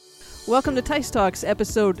Welcome to Tice Talks,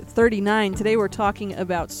 episode 39. Today we're talking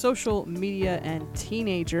about social media and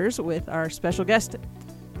teenagers with our special guest.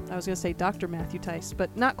 I was going to say Dr. Matthew Tice,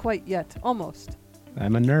 but not quite yet. Almost.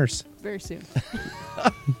 I'm a nurse. Very soon.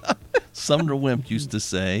 Sumner Wimp used to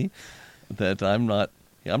say that I'm not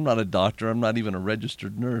a doctor, I'm not even a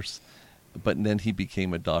registered nurse. But then he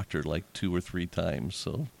became a doctor like 2 or 3 times.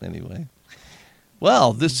 So anyway.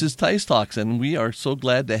 Well, this is Tice Talks, and we are so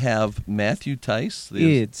glad to have Matthew Tice,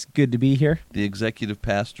 It's good to be here. the executive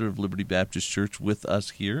pastor of Liberty Baptist Church, with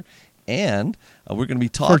us here. And we're going to be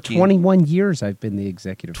talking... For 21 years, I've been the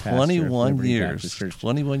executive pastor of 21 Liberty years. Baptist Church.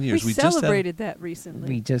 21 years. We celebrated that recently.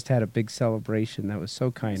 We just had a big celebration. That was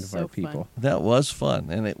so kind of So our people. That was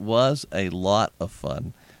fun, and it was a lot of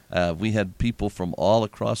fun. We had people from all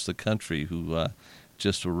across the country who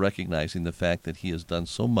just were recognizing the fact that he has done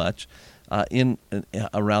so much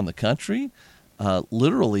around the country.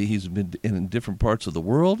 Literally, he's been in different parts of the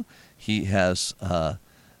world. He has,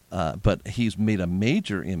 but he's made a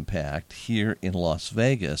major impact here in Las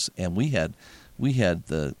Vegas. And we had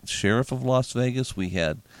the sheriff of Las Vegas. We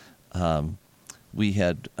had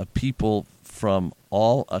people from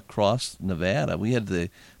all across Nevada. We had the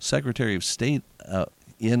Secretary of State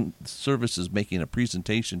in services making a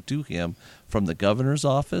presentation to him from the governor's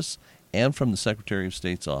office and from the Secretary of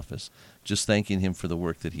State's office, just thanking him for the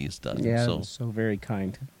work that he has done. Yeah, that was so very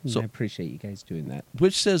kind. I appreciate you guys doing that.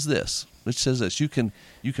 Which says this. You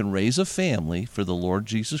can raise a family for the Lord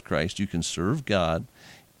Jesus Christ. You can serve God,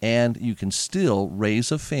 and you can still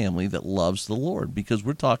raise a family that loves the Lord, because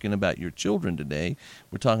we're talking about your children today.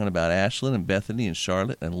 We're talking about Ashlyn and Bethany and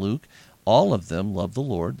Charlotte and Luke. All of them love the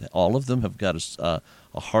Lord. All of them have got a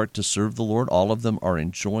heart to serve the Lord. All of them are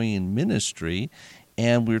enjoying ministry.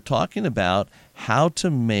 And we're talking about how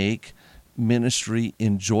to make ministry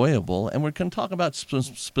enjoyable. And we're going to talk about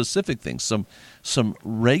specific things, some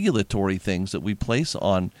regulatory things that we place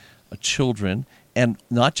on children, and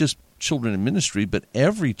not just children in ministry, but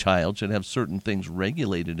every child should have certain things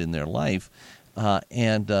regulated in their life.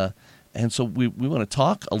 And so we want to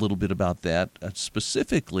talk a little bit about that,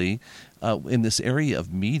 specifically in this area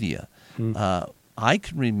of media. I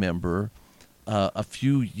can remember a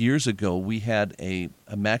few years ago we had a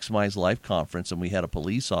Maximize Life conference, and we had a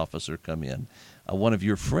police officer come in, one of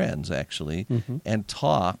your friends actually, and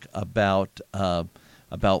talk about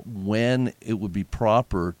when it would be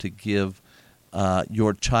proper to give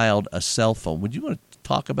your child a cell phone. Would you want to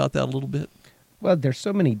talk about that a little bit? Well, there's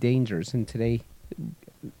so many dangers, and today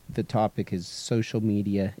the topic is social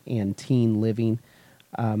media and teen living.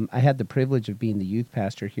 I had the privilege of being the youth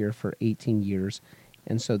pastor here for 18 years,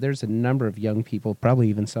 and so there's a number of young people, probably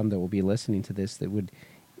even some that will be listening to this, that would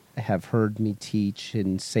have heard me teach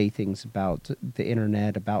and say things about the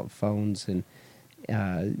internet, about phones, and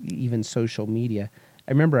even social media.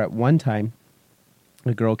 I remember at one time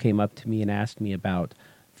a girl came up to me and asked me about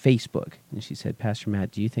Facebook, and she said, "Pastor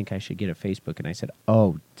Matt, do you think I should get a Facebook?" And I said,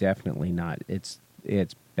 "Oh, definitely not. It's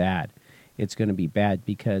bad. It's going to be bad,"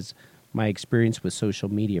 because my experience with social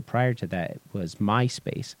media prior to that was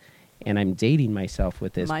MySpace, and I'm dating myself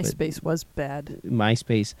with this. MySpace was bad.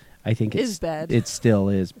 MySpace, I think, is bad. It still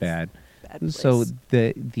is bad. Bad place. So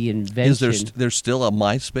the invention... Is there's still a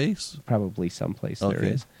MySpace? Probably someplace there Okay.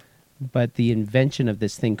 is. But the invention of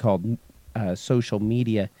this thing called social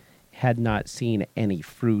media had not seen any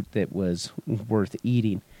fruit that was worth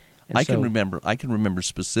eating. And I can remember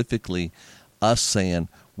specifically us saying,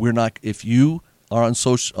 we're not, if you are on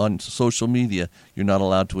social media, you're not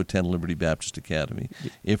allowed to attend Liberty Baptist Academy.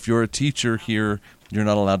 If you're a teacher here, you're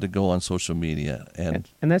not allowed to go on social media. And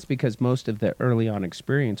that's because most of the early on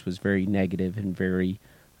experience was very negative and very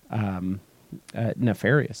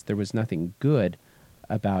nefarious. There was nothing good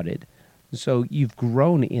about it. So you've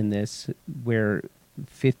grown in this where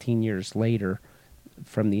 15 years later,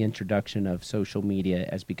 from the introduction of social media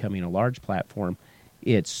as becoming a large platform,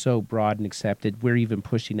 it's so broad and accepted. We're even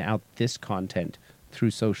pushing out this content through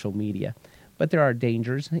social media. But there are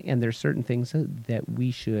dangers, and there's certain things that we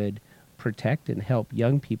should protect and help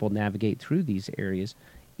young people navigate through these areas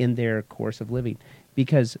in their course of living,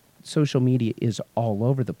 because social media is all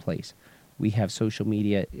over the place. We have social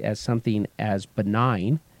media as something as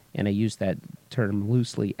benign, and I use that term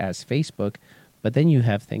loosely, as Facebook, but then you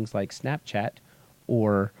have things like Snapchat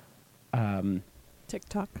or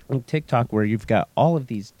TikTok, where you've got all of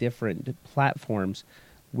these different platforms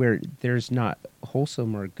where there's not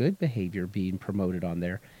wholesome or good behavior being promoted on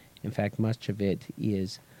there. In fact, much of it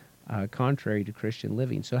is contrary to Christian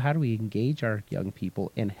living. So how do we engage our young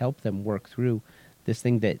people and help them work through this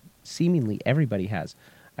thing that seemingly everybody has?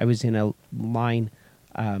 I was in a line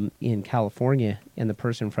in California, and the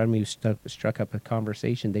person in front of me who struck up a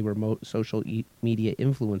conversation. They were social media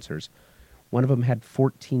influencers. One of them had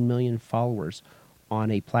 14 million followers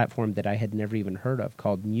on a platform that I had never even heard of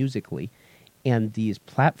called Musical.ly. And these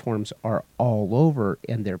platforms are all over,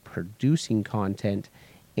 and they're producing content,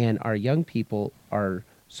 and our young people are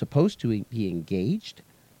supposed to be engaged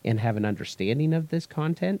and have an understanding of this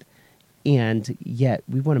content, and yet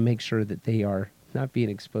we want to make sure that they are not being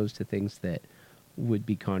exposed to things that would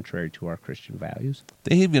be contrary to our Christian values.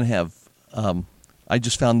 They even have, I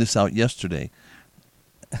just found this out yesterday.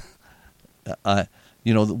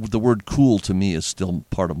 The word cool to me is still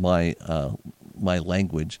part of my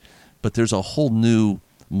language, but there's a whole new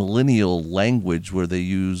millennial language where they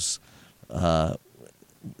use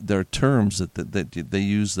their terms that they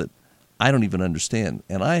use that I don't even understand,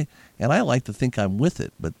 and I like to think I'm with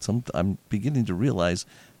it, but I'm beginning to realize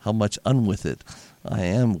how much unwith it I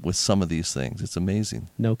am with some of these things. It's amazing.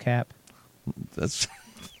 No cap. That's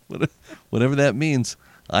whatever that means.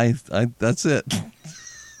 That's it.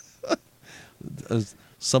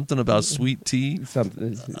 Something about sweet tea.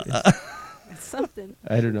 Something. Something.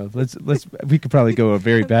 I don't know. Let's. We could probably go a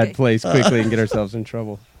very bad Okay. place quickly and get ourselves in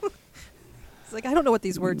trouble. It's like, I don't know what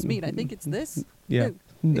these words mean. I think it's this. Yeah.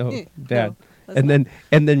 No, bad. No,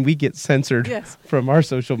 and then we get censored Yes. from our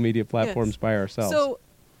social media platforms Yes. by ourselves.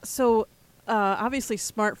 So obviously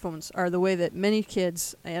smartphones are the way that many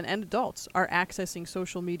kids and adults are accessing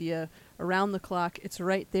social media around the clock. It's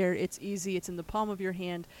right there. It's easy. It's in the palm of your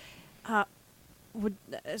hand.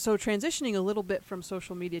 So transitioning a little bit from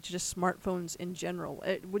social media to just smartphones in general,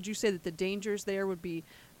 would you say that the dangers there would be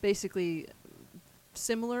basically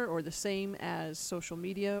similar or the same as social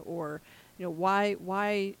media? Or why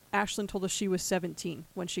Ashlyn told us she was 17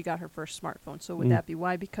 when she got her first smartphone. So would that be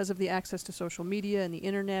why? Because of the access to social media and the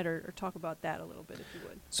internet, or talk about that a little bit if you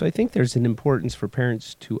would. So I think there's an importance for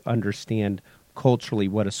parents to understand culturally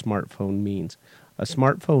what a smartphone means. A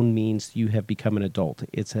smartphone means you have become an adult.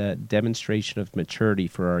 It's a demonstration of maturity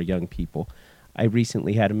for our young people. I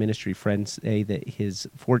recently had a ministry friend say that his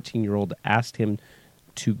 14-year-old asked him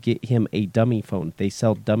to get him a dummy phone. They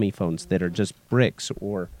sell dummy phones that are just bricks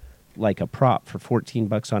or like a prop for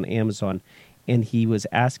 $14 on Amazon, and he was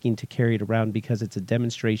asking to carry it around because it's a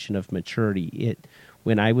demonstration of maturity.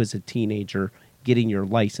 When I was a teenager, getting your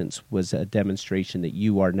license was a demonstration that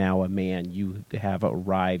you are now a man, you have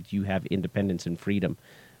arrived, you have independence and freedom.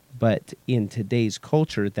 But in today's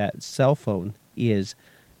culture, that cell phone is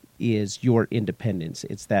your independence.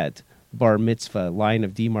 It's that bar mitzvah line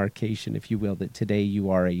of demarcation, if you will, that today you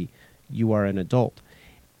are an adult.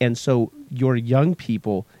 And so your young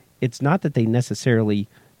people, it's not that they necessarily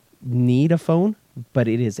need a phone, but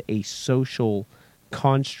it is a social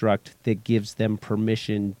construct that gives them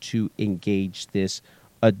permission to engage this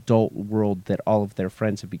adult world that all of their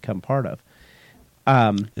friends have become part of.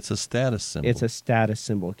 It's a status symbol. It's a status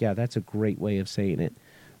symbol. Yeah, that's a great way of saying it.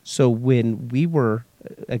 So when we were,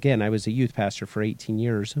 again, I was a youth pastor for 18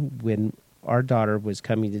 years. When our daughter was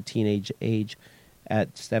coming to teenage age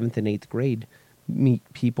at 7th and 8th grade,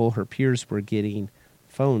 her peers were getting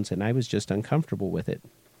phones, and I was just uncomfortable with it.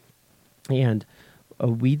 And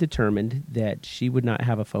we determined that she would not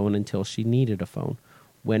have a phone until she needed a phone.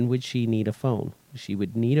 When would she need a phone? She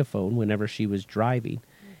would need a phone whenever she was driving.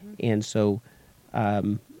 Mm-hmm. And so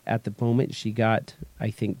at the moment she got, I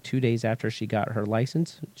think 2 days after she got her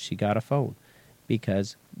license, she got a phone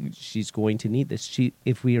because she's going to need this.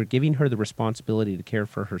 If we are giving her the responsibility to care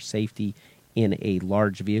for her safety in a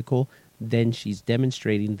large vehicle, then she's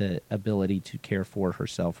demonstrating the ability to care for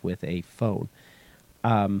herself with a phone.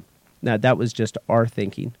 Now, that was just our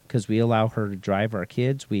thinking because we allow her to drive our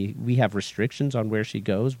kids. We have restrictions on where she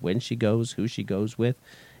goes, when she goes, who she goes with,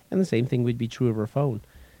 and the same thing would be true of her phone.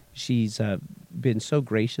 She's been so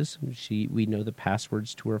gracious. We know the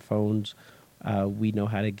passwords to her phones. We know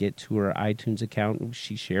how to get to her iTunes account.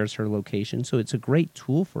 She shares her location. So it's a great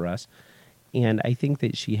tool for us. And I think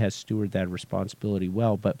that she has stewarded that responsibility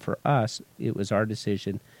well. But for us, it was our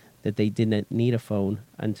decision that they didn't need a phone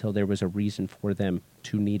until there was a reason for them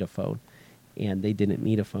to need a phone. And they didn't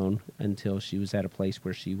need a phone until she was at a place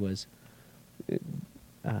where she was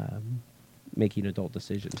making adult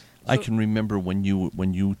decisions. I can remember when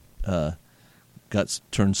you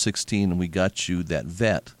turned 16 and we got you that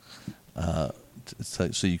vet,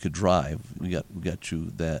 so you could drive. We got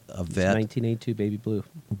you a vet. 1982 Baby Blue.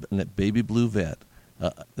 That Baby Blue vet.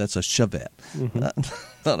 That's a Chevette,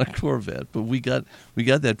 not a Corvette. But we got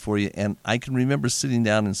that for you, and I can remember sitting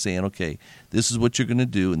down and saying, "Okay, this is what you're going to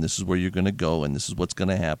do, and this is where you're going to go, and this is what's going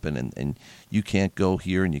to happen, and you can't go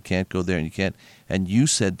here, and you can't go there, and you can't." And you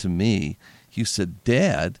said to me, "You said,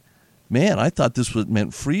 Dad, man, I thought this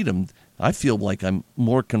meant freedom. I feel like I'm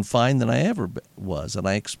more confined than I ever was. And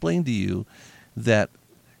I explained to you that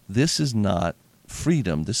this is not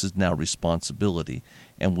freedom. This is now responsibility.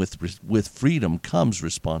 And with freedom comes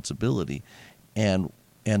responsibility. And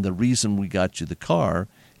the reason we got you the car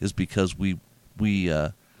is because we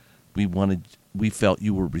felt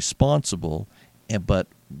you were responsible, but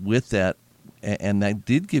with that, and that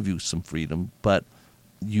did give you some freedom, but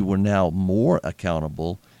you were now more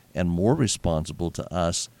accountable and more responsible to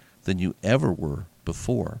us than you ever were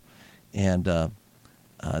before. And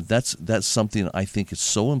that's something I think is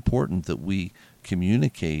so important that we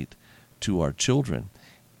communicate to our children.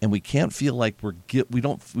 And we can't feel like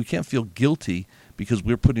we can't feel guilty because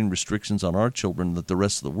we're putting restrictions on our children that the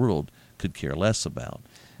rest of the world could care less about.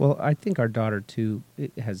 Well, I think our daughter, too,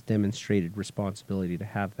 has demonstrated responsibility to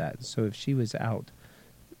have that. So if she was out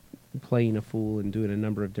playing a fool and doing a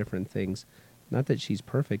number of different things, not that she's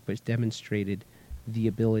perfect, but demonstrated the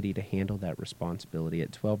ability to handle that responsibility.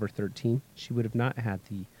 At 12 or 13, she would have not had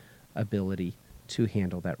the ability to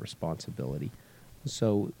handle that responsibility.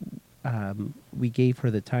 So we gave her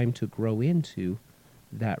the time to grow into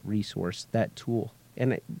that resource, that tool.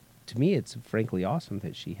 And to me, it's frankly awesome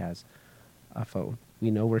that she has a phone.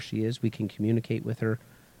 We know where she is. We can communicate with her.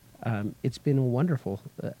 It's been a wonderful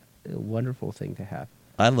thing to have.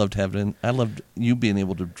 I loved you being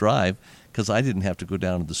able to drive because I didn't have to go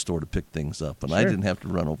down to the store to pick things up, and Sure. I didn't have to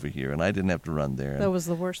run over here, and I didn't have to run there. That was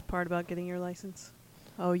the worst part about getting your license.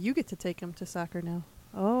 Oh, you get to take him to soccer now.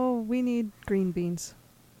 Oh, we need green beans.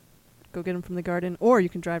 Go get them from the garden, or you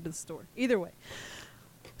can drive to the store. Either way.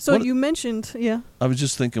 So What- you mentioned, yeah, I was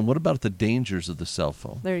just thinking, what about the dangers of the cell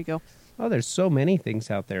phone? there you go. Oh, there's so many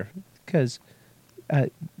things out there because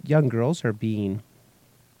young girls are being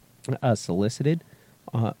solicited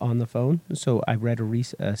on the phone. So I read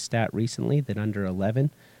a stat recently that under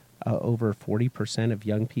 11, over 40% of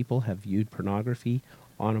young people have viewed pornography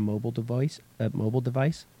on a mobile device.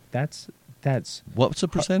 That's What's the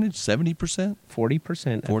percentage? 70%?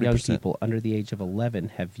 40% of young 40%. people under the age of 11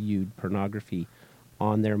 have viewed pornography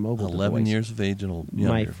on their mobile 11 device. years of age and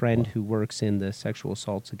younger. My friend Wow. who works in the sexual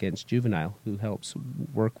assaults against juvenile, who helps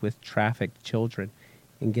work with trafficked children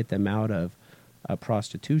and get them out of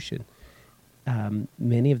prostitution,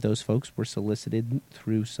 many of those folks were solicited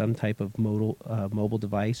through some type of mobile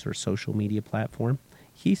device or social media platform.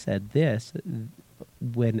 He said this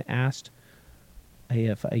when asked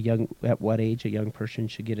at what age a young person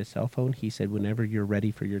should get a cell phone. He said, whenever you're ready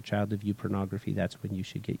for your child to view pornography, that's when you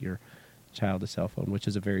should get your child a cell phone, which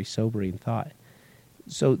is a very sobering thought.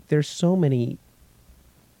 So there's so many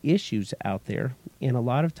issues out there, and a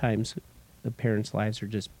lot of times the parents' lives are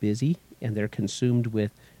just busy and they're consumed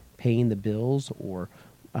with paying the bills or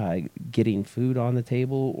getting food on the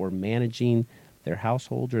table or managing their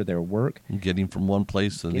household or their work, Getting from one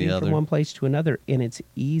place to getting the other. from one place to another. And it's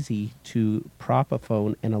easy to prop a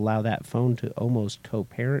phone and allow that phone to almost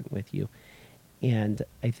co-parent with you. And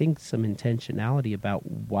I think some intentionality about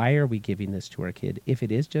why are we giving this to our kid. If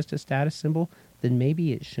it is just a status symbol, then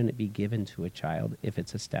maybe it shouldn't be given to a child if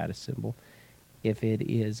it's a status symbol. If it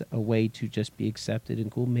is a way to just be accepted and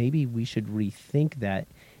cool, maybe we should rethink that.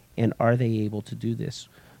 And are they able to do this?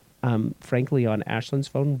 Frankly, on Ashlyn's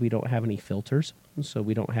phone, we don't have any filters, so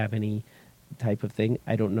we don't have any type of thing.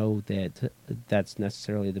 I don't know that that's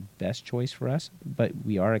necessarily the best choice for us, but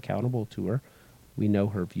we are accountable to her. We know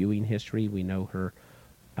her viewing history. We know her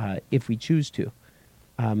if we choose to.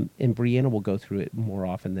 And Brianna will go through it more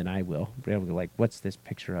often than I will. Brianna will go like, what's this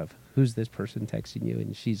picture of? Who's this person texting you?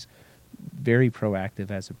 And she's very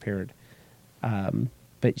proactive as a parent.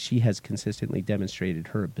 But she has consistently demonstrated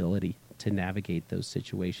her ability to navigate those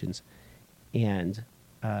situations. And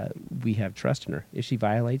we have trust in her. If she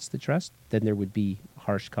violates the trust, then there would be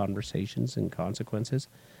harsh conversations and consequences.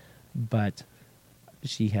 But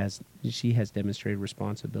she has demonstrated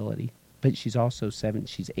responsibility. But she's also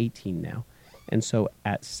she's 18 now. And so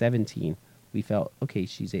at 17, we felt, okay,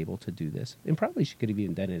 she's able to do this. And probably she could have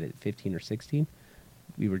even done it at 15 or 16.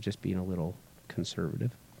 We were just being a little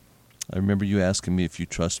conservative. I remember you asking me if you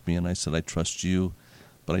trust me, and I said I trust you,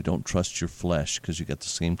 but I don't trust your flesh because you got the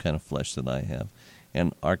same kind of flesh that I have.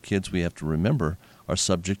 And our kids, we have to remember, are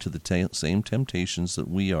subject to the same temptations that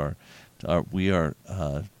we are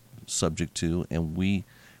subject to, and we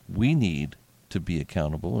need to be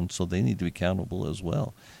accountable, and so they need to be accountable as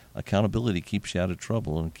well. Accountability keeps you out of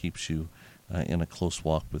trouble and keeps you in a close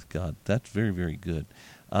walk with God. That's very, very good.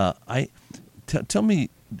 Tell me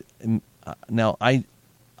now.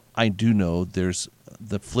 I do know there's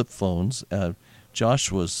the flip phones.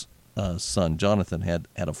 Joshua's son Jonathan had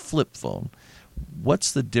a flip phone.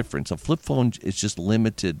 What's the difference? A flip phone is just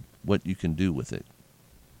limited what you can do with it.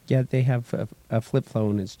 Yeah, they have a flip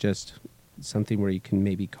phone. Is just something where you can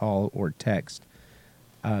maybe call or text.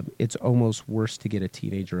 It's almost worse to get a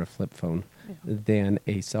teenager a flip phone than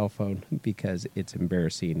a cell phone because it's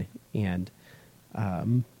embarrassing. And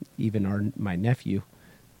even my nephew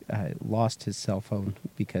lost his cell phone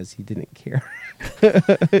because he didn't care.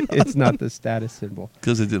 It's not the status symbol.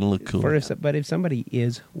 Because it didn't look cool. But if somebody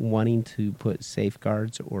is wanting to put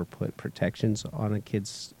safeguards or put protections on a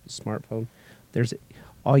kid's smartphone,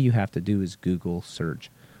 all you have to do is Google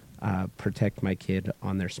search protect my kid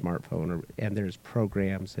on their smartphone, and there's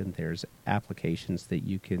programs and there's applications that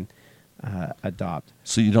you can adopt.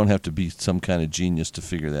 So you don't have to be some kind of genius to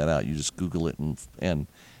figure that out. You just Google it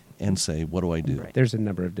and say, what do I do? Right. There's a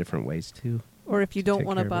number of different ways to. Or if you don't take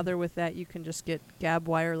want to care of it. bother with that, you can just get Gab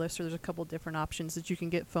Wireless, or there's a couple different options that you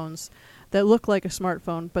can get phones that look like a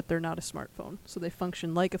smartphone, but they're not a smartphone. So they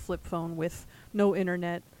function like a flip phone with no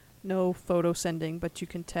internet, no photo sending, but you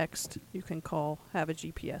can text, you can call, have a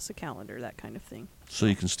GPS, a calendar, that kind of thing. So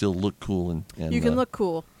you can still look cool and You can look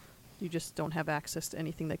cool. You just don't have access to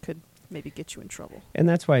anything that could maybe get you in trouble. And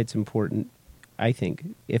that's why it's important, I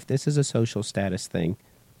think, if this is a social status thing,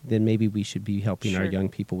 then maybe we should be helping our Sure. young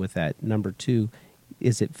people with that. Number two,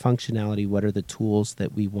 is it functionality? What are the tools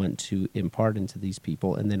that we want to impart into these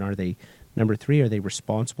people? And then number three, are they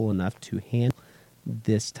responsible enough to handle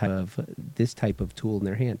this type of tool in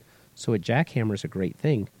their hand? So a jackhammer is a great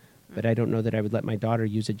thing, but I don't know that I would let my daughter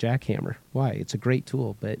use a jackhammer. Why? It's a great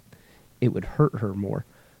tool, but it would hurt her more.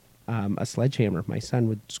 A sledgehammer, my son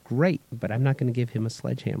was great, but I'm not going to give him a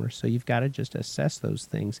sledgehammer. So you've got to just assess those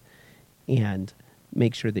things and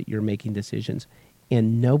make sure that you're making decisions.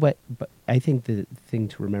 And but I think the thing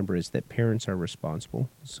to remember is that parents are responsible.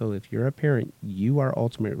 So if you're a parent, you are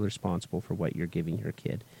ultimately responsible for what you're giving your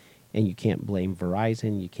kid. And you can't blame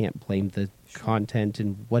Verizon. You can't blame the content.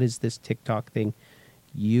 And what is this TikTok thing?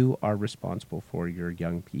 You are responsible for your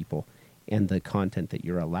young people and the content that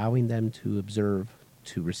you're allowing them to observe,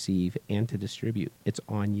 to receive, and to distribute. It's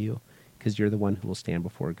on you because you're the one who will stand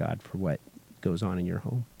before God for what goes on in your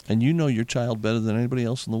home. And you know your child better than anybody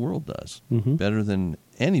else in the world does, Mm-hmm. better than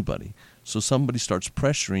anybody. So somebody starts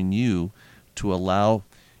pressuring you to allow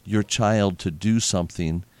your child to do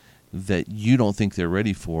something that you don't think they're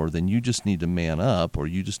ready for, then you just need to man up, or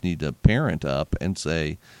you just need to parent up and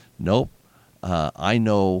say, nope, I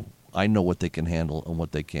know what they can handle and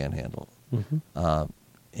what they can't handle. Mm-hmm.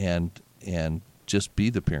 And just be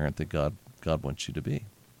the parent that God wants you to be.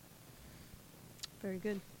 Very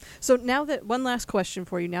good. So now that, one last question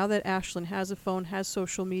for you. Now that Ashlyn has a phone, has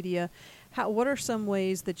social media, what are some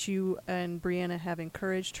ways that you and Brianna have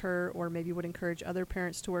encouraged her, or maybe would encourage other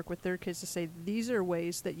parents to work with their kids to say, these are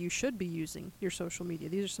ways that you should be using your social media.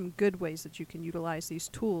 These are some good ways that you can utilize these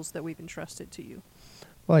tools that we've entrusted to you.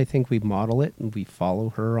 Well, I think we model it and we follow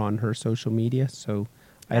her on her social media. So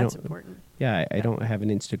That's important. Yeah, I don't have an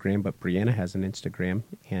Instagram, but Brianna has an Instagram,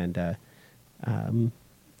 and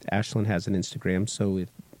Ashlyn has an Instagram. So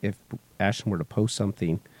if Ashlyn were to post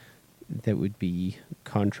something that would be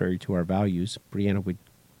contrary to our values, Brianna would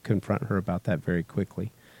confront her about that very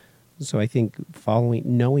quickly. So I think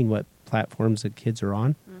knowing what platforms the kids are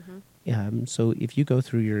on. Mm-hmm. So if you go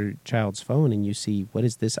through your child's phone and you see, what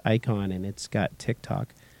is this icon, and it's got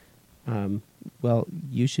TikTok, well,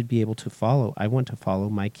 you should be able to follow. I want to follow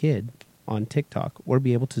my kid on TikTok, or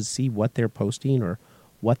be able to see what they're posting, or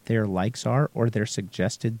what their likes are, or their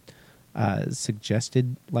suggested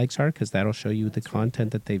likes are, because that'll show you the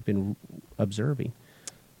content that they've been observing.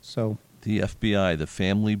 So The FBI, the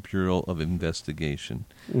Family Bureau of Investigation.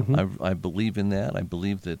 mhm. I believe in that. I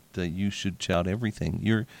believe that you should shout everything.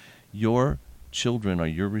 Your children are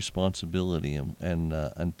your responsibility, and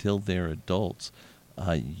until they're adults,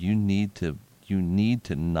 you need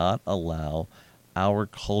to not allow our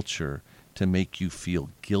culture to make you feel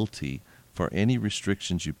guilty for any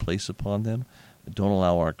restrictions you place upon them. Don't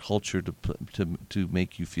allow our culture to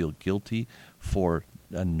make you feel guilty for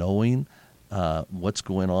knowing what's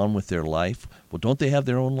going on with their life. Well, don't they have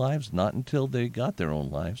their own lives? Not until they got their own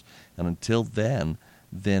lives. And until then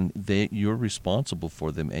you're responsible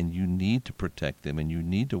for them, and you need to protect them, and you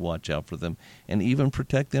need to watch out for them, and even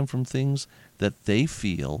protect them from things that they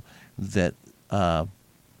feel that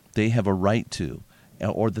they have a right to,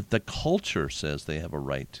 or that the culture says they have a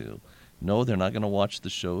right to. No, they're not going to watch the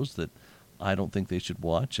shows that I don't think they should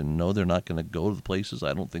watch, and no, they're not going to go to the places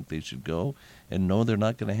I don't think they should go, and no, they're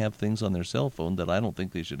not going to have things on their cell phone that I don't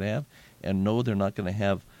think they should have, and no, they're not going to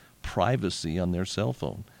have privacy on their cell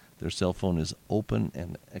phone. Their cell phone is open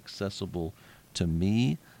and accessible to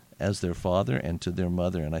me as their father and to their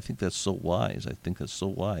mother. And I think that's so wise. I think that's so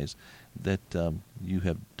wise that you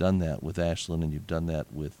have done that with Ashlyn, and you've done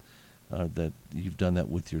that with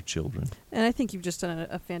your children. And I think you've just done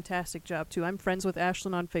a fantastic job, too. I'm friends with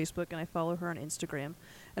Ashlyn on Facebook, and I follow her on Instagram.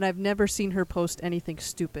 And I've never seen her post anything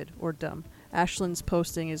stupid or dumb. Ashlyn's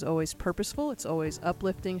posting is always purposeful. It's always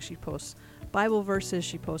uplifting. She posts Bible verses.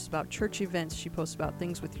 She posts about church events. She posts about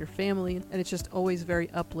things with your family. And it's just always very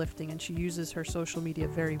uplifting, and she uses her social media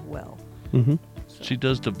very well. Mm-hmm. So She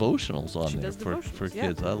does devotionals on She there does for devotionals, yeah.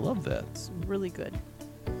 kids. I love that. it's really good.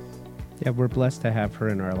 Yeah, we're blessed to have her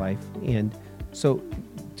in our life. And so,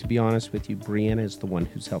 to be honest with you, Brianna is the one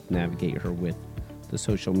who's helped navigate her with the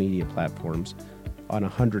social media platforms on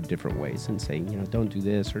 100 different ways and saying, don't do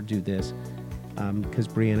this or do this. Because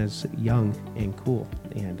Brianna's young and cool,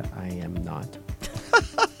 and I am not.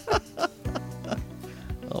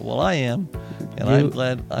 Well, I am, and I'm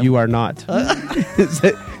glad. You are not.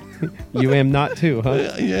 You am not too,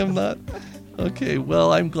 huh? I am not. Okay,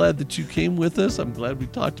 well, I'm glad that you came with us. I'm glad we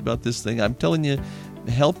talked about this thing. I'm telling you,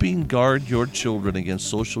 helping guard your children against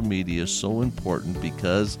social media is so important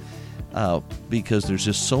because there's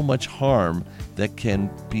just so much harm that can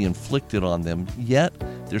be inflicted on them. Yet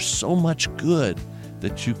there's so much good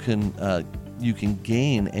that you can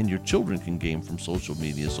gain, and your children can gain from social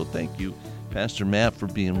media. So thank you, Pastor Matt, for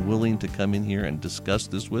being willing to come in here and discuss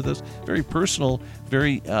this with us. Very personal,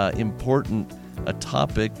 very important a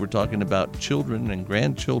topic. We're talking about children and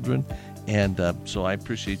grandchildren, and so I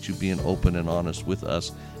appreciate you being open and honest with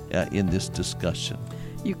us in this discussion.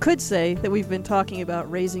 You could say that we've been talking about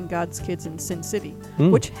raising God's kids in Sin City,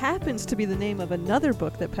 which happens to be the name of another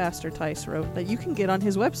book that Pastor Tice wrote that you can get on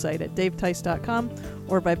his website at davetice.com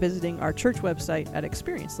or by visiting our church website at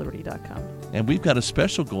experienceliberty.com. And we've got a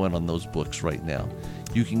special going on those books right now.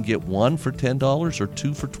 You can get one for $10 or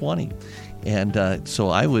two for $20. And so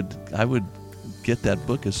I would get that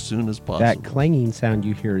book as soon as possible. That clanging sound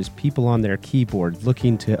you hear is people on their keyboard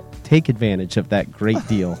looking to take advantage of that great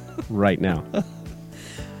deal right now.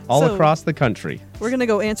 All across the country. We're going to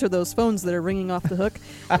go answer those phones that are ringing off the hook.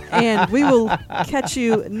 And we will catch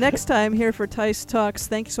you next time here for Tice Talks.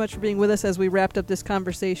 Thank you so much for being with us as we wrapped up this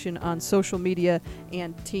conversation on social media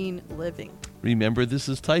and teen living. Remember, this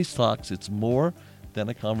is Tice Talks. It's more than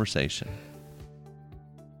a conversation.